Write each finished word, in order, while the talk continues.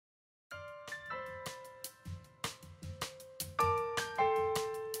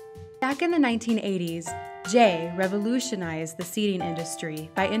Back in the 1980s, Jay revolutionized the seating industry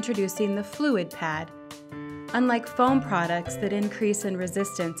by introducing the fluid pad. Unlike foam products that increase in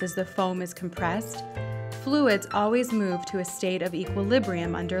resistance as the foam is compressed, fluids always move to a state of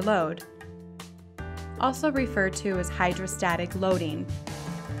equilibrium under load, also referred to as hydrostatic loading.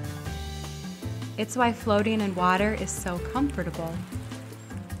 It's why floating in water is so comfortable.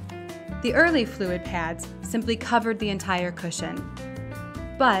 The early fluid pads simply covered the entire cushion.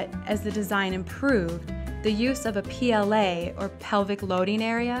 But as the design improved, the use of a PLA, or pelvic loading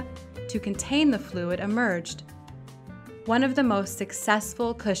area, to contain the fluid emerged. One of the most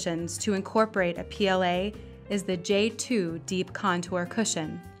successful cushions to incorporate a PLA is the J2 Deep Contour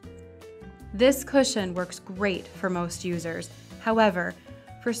Cushion. This cushion works great for most users. However,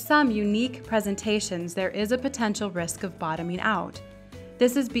 for some unique presentations, there is a potential risk of bottoming out.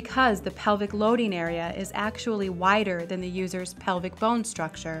 This is because the pelvic loading area is actually wider than the user's pelvic bone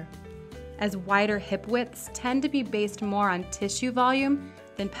structure, as wider hip widths tend to be based more on tissue volume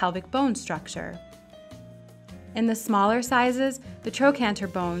than pelvic bone structure. In the smaller sizes, the trochanter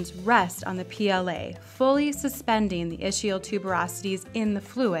bones rest on the PLA, fully suspending the ischial tuberosities in the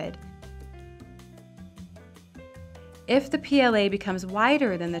fluid. If the PLA becomes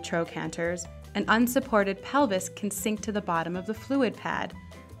wider than the trochanters, an unsupported pelvis can sink to the bottom of the fluid pad.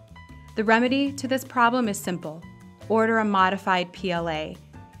 The remedy to this problem is simple: order a modified PLA.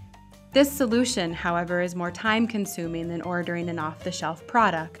 This solution, however, is more time-consuming than ordering an off-the-shelf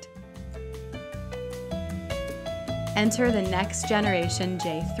product. Enter the next generation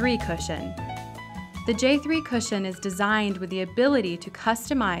J3 cushion. The J3 cushion is designed with the ability to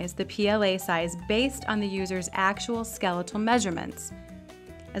customize the PLA size based on the user's actual skeletal measurements.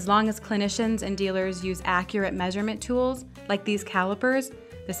 As long as clinicians and dealers use accurate measurement tools, like these calipers,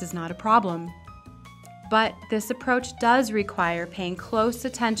 this is not a problem. But this approach does require paying close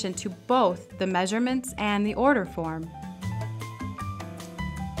attention to both the measurements and the order form.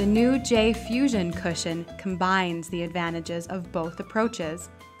 The new J Fusion cushion combines the advantages of both approaches.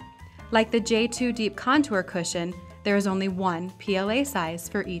 Like the J2 Deep Contour Cushion, there is only one PLA size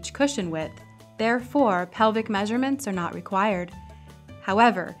for each cushion width. Therefore, pelvic measurements are not required.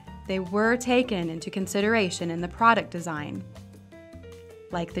 However, they were taken into consideration in the product design.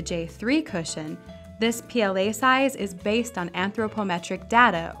 Like the J3 cushion, this PLA size is based on anthropometric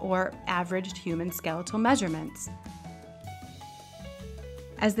data, or averaged human skeletal measurements.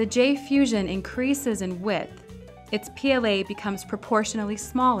 As the J Fusion increases in width, its PLA becomes proportionally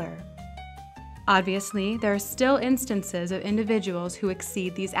smaller. Obviously, there are still instances of individuals who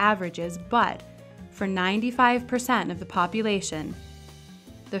exceed these averages, but for 95% of the population,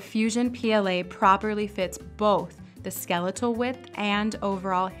 the Fusion PLA properly fits both the skeletal width and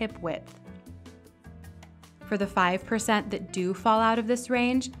overall hip width. For the 5% that do fall out of this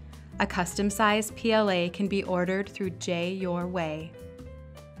range, a custom-sized PLA can be ordered through J Your Way.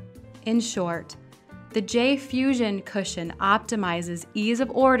 In short, the J Fusion cushion optimizes ease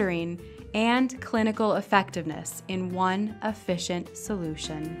of ordering and clinical effectiveness in one efficient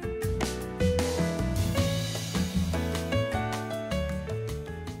solution.